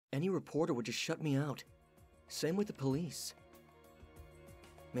Any reporter would just shut me out. Same with the police.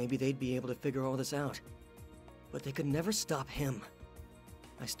 Maybe they'd be able to figure all this out. But they could never stop him.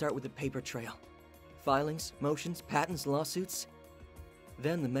 I start with the paper trail. Filings, motions, patents, lawsuits.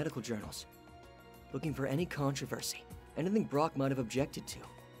 Then the medical journals. Looking for any controversy. Anything Brock might have objected to.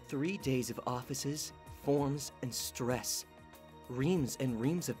 3 days of offices, forms, and stress. Reams and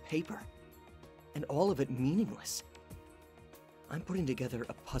reams of paper. And all of it meaningless. I'm putting together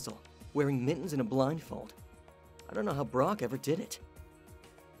a puzzle, wearing mittens and a blindfold. I don't know how Brock ever did it.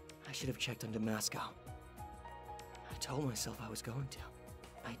 I should have checked on Damasco. I told myself I was going to.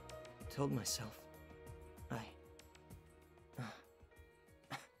 I told myself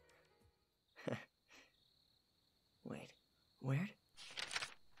Wait, where?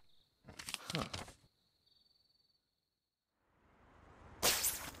 Huh.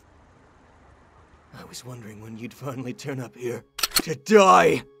 I was wondering when you'd finally turn up here. To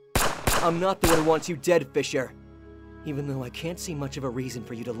die! I'm not the one who wants you dead, Fisher. Even though I can't see much of a reason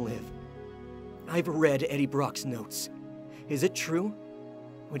for you to live. I've read Eddie Brock's notes. Is it true?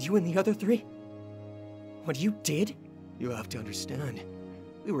 What you and the other 3? What you did? You have to understand.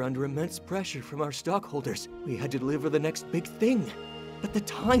 We were under immense pressure from our stockholders. We had to deliver the next big thing. But the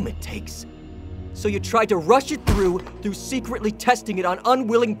time it takes. So you tried to rush it through secretly testing it on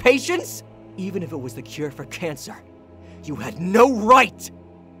unwilling patients? Even if it was the cure for cancer. You had no right!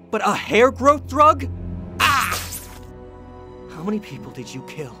 But a hair growth drug? Ah! How many people did you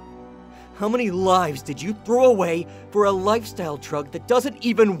kill? How many lives did you throw away for a lifestyle drug that doesn't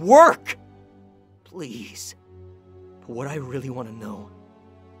even work? Please. But what I really want to know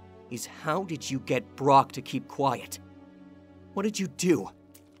is how did you get Brock to keep quiet? What did you do?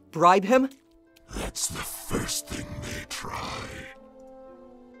 Bribe him? That's the first thing they try.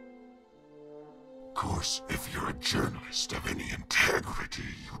 Of course, if you're a journalist of any integrity,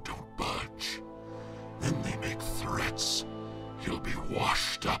 you don't budge. Then they make threats. You'll be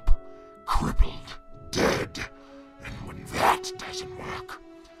washed up, crippled, dead. And when that doesn't work,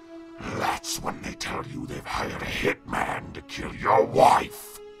 that's when they tell you they've hired a hitman to kill your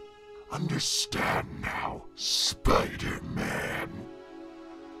wife. Understand now, Spider-Man.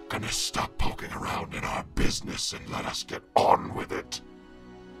 Gonna stop poking around in our business and let us get on with it.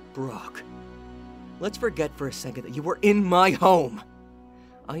 Brock, let's forget for a second that you were in my home.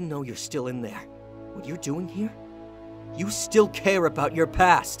 I know you're still in there. What you're doing here? You still care about your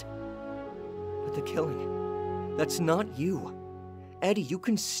past. But the killing, that's not you. Eddie, you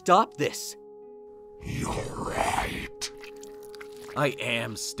can stop this. You're right. I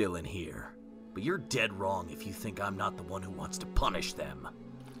am still in here, but you're dead wrong if you think I'm not the one who wants to punish them.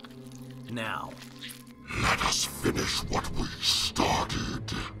 Now. Let us finish what we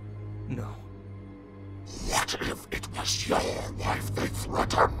started. No. What if it was your wife they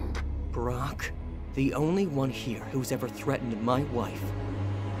threatened? Brock, the only one here who's ever threatened my wife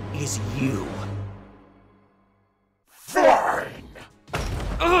is you. Fine!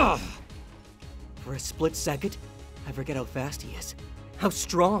 Ugh! For a split second, I forget how fast he is, how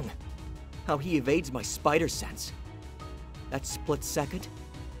strong, how he evades my spider sense. That split second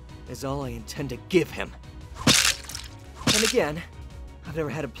is all I intend to give him. And again, I've never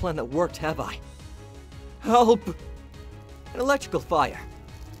had a plan that worked, have I? Help! An electrical fire.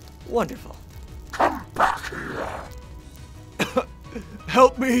 Wonderful. Come back here!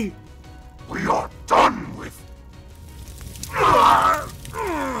 Help me! We are done with...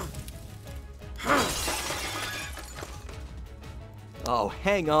 Oh,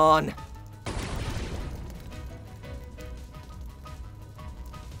 hang on.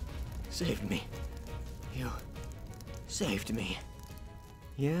 Saved me. You saved me.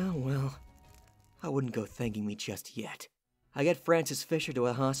 Yeah, well, I wouldn't go thanking me just yet. I get Francis Fisher to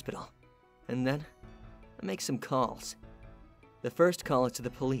a hospital, and then I make some calls. The first call is to the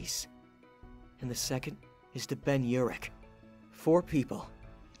police, and the second is to Ben Urich. 4 people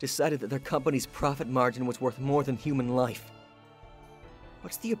decided that their company's profit margin was worth more than human life.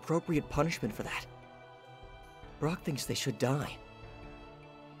 What's the appropriate punishment for that? Brock thinks they should die.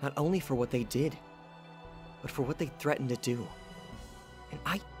 Not only for what they did, but for what they threatened to do. And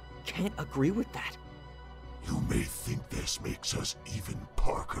I can't agree with that. You may think this makes us even,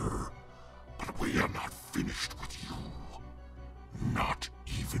 Parker, but we are not finished with you. Not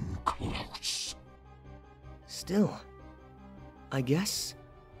even close. Still, I guess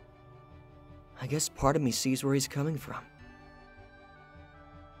part of me sees where he's coming from.